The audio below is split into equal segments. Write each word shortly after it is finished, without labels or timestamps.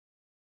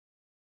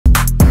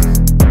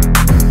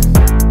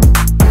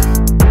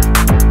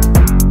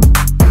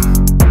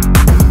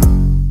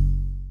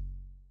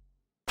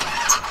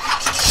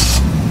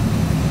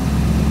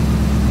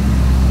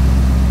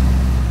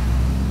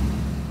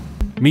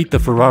Meet the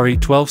Ferrari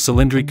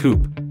 12Cilindri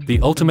Coupe,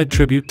 the ultimate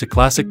tribute to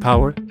classic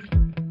power.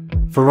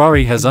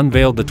 Ferrari has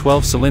unveiled the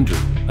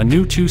 12Cilindri, a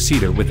new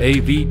two-seater with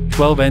a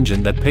V12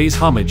 engine that pays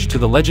homage to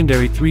the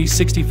legendary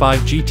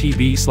 365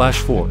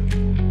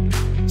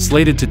 GTB/4.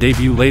 Slated to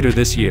debut later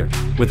this year,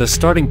 with a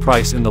starting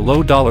price in the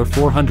low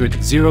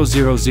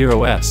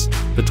 $400,000s,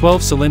 the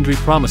 12Cilindri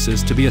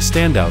promises to be a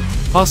standout,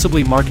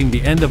 possibly marking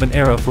the end of an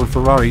era for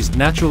Ferrari's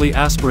naturally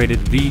aspirated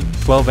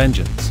V12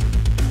 engines.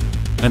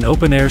 An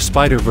open-air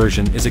Spider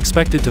version is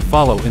expected to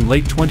follow in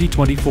late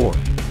 2024.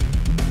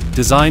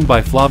 Designed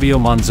by Flavio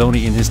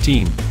Manzoni and his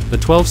team, the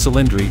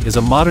 12Cilindri is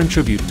a modern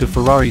tribute to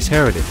Ferrari's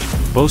heritage,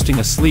 boasting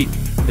a sleek,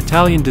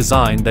 Italian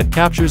design that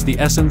captures the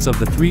essence of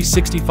the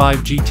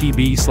 365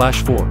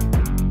 GTB/4.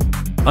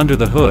 Under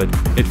the hood,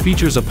 it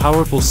features a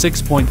powerful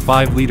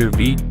 6.5-liter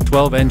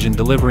V12 engine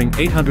delivering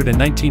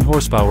 819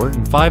 horsepower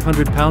and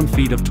 500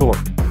 pound-feet of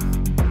torque.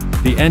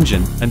 The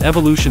engine, an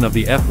evolution of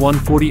the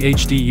F140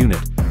 HD unit,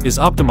 is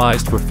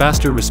optimized for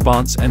faster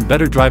response and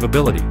better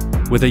drivability,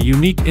 with a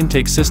unique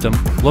intake system,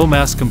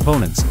 low-mass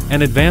components,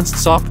 and advanced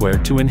software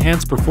to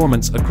enhance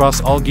performance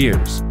across all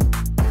gears.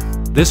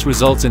 This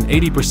results in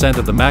 80%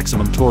 of the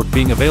maximum torque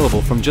being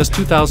available from just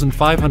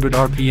 2,500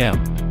 RPM.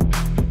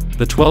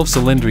 The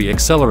 12Cilindri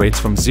accelerates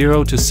from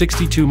 0 to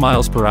 62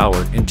 miles per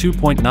hour in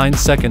 2.9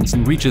 seconds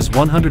and reaches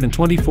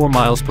 124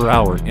 miles per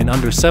hour in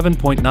under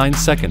 7.9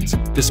 seconds,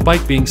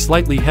 despite being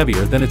slightly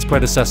heavier than its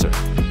predecessor.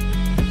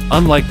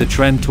 Unlike the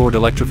trend toward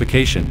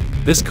electrification,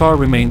 this car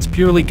remains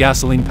purely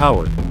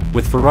gasoline-powered,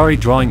 with Ferrari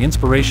drawing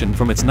inspiration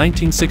from its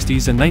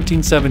 1960s and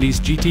 1970s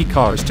GT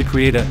cars to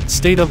create a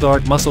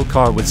state-of-the-art muscle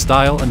car with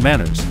style and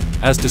manners,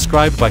 as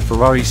described by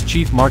Ferrari's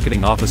chief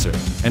marketing officer,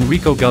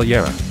 Enrico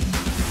Galliera.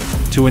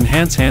 To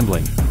enhance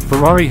handling,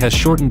 Ferrari has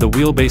shortened the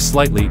wheelbase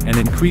slightly and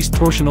increased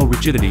torsional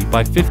rigidity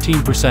by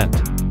 15%.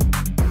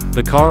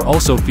 The car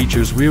also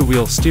features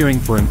rear-wheel steering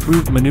for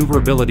improved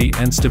maneuverability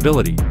and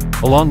stability,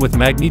 along with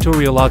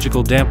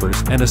magnetorheological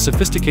dampers and a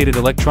sophisticated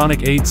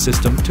electronic aid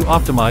system to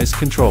optimize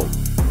control.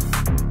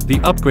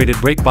 The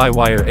upgraded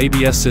brake-by-wire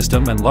ABS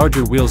system and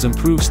larger wheels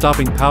improve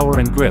stopping power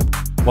and grip,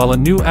 while a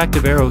new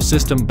active aero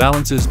system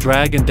balances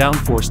drag and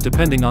downforce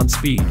depending on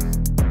speed.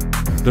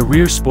 The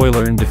rear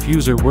spoiler and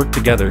diffuser work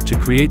together to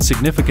create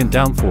significant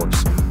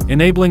downforce,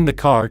 enabling the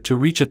car to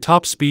reach a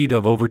top speed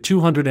of over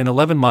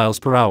 211 miles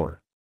per hour.